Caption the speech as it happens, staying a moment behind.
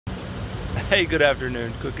Hey, good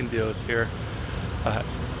afternoon. Cooking Deals here. Uh,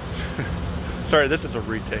 sorry, this is a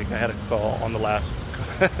retake. I had a call on the last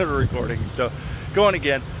recording, so going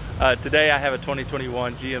again. Today I have a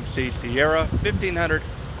 2021 GMC Sierra 1500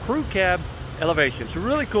 crew cab elevation. It's a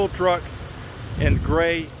really cool truck in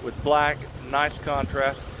gray with black, nice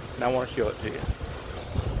contrast, and I want to show it to you.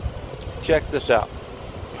 Check this out.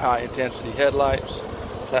 High intensity headlights.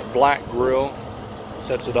 That black grille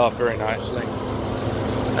sets it off very nicely.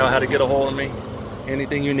 Know how to get a hold of me,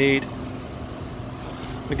 anything you need.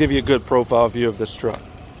 Let me give you a good profile view of this truck.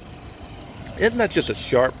 Isn't that just a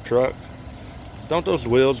sharp truck? Don't those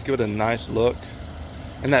wheels give it a nice look?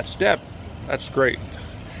 And that step, that's great.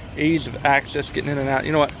 Ease of access, getting in and out.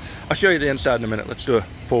 You know what? I'll show you the inside in a minute. Let's do a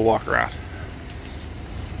full walk around.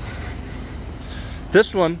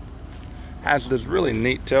 This one has this really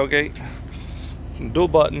neat tailgate. Dual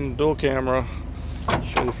button, dual camera.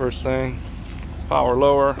 Show you the first thing. Power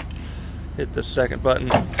lower, hit the second button,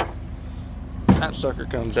 that sucker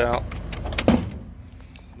comes out.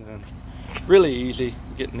 And really easy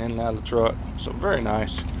getting in and out of the truck, so very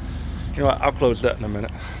nice. You know what, I'll close that in a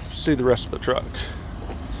minute. See the rest of the truck.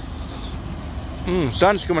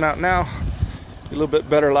 Sun's coming out now, a little bit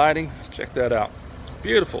better lighting. Check that out.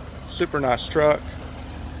 Beautiful, super nice truck.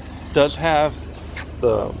 Does have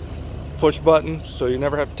the push button, so you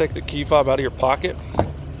never have to take the key fob out of your pocket.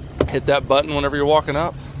 Hit that button whenever you're walking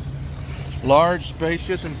up. Large,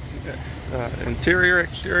 spacious, and interior,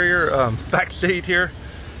 exterior, back seat here.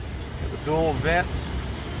 The dual vents,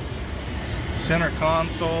 center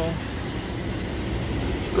console.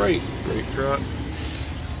 Great truck.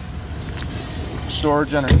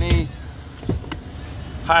 Storage underneath.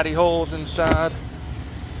 Hidey holes inside.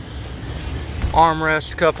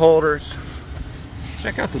 Armrest, cup holders.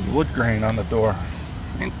 Check out the wood grain on the door.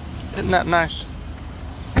 Isn't that nice?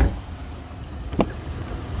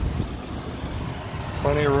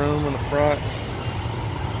 Plenty of room in the front.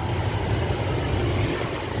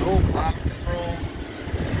 Dual climate control.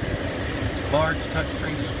 Large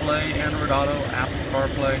touchscreen display, Android Auto, Apple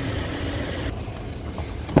CarPlay.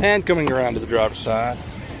 And coming around to the driver's side,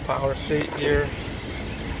 power seat here.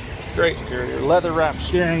 Great interior. Leather wrapped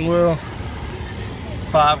steering wheel.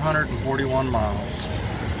 541 miles.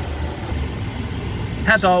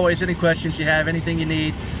 As always, any questions you have, anything you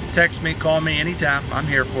need, text me, call me anytime. I'm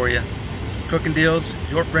here for you. Cooking Deals,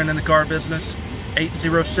 your friend in the car business.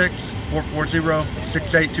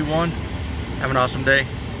 806-440-6821. Have an awesome day.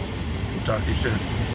 We'll talk to you soon.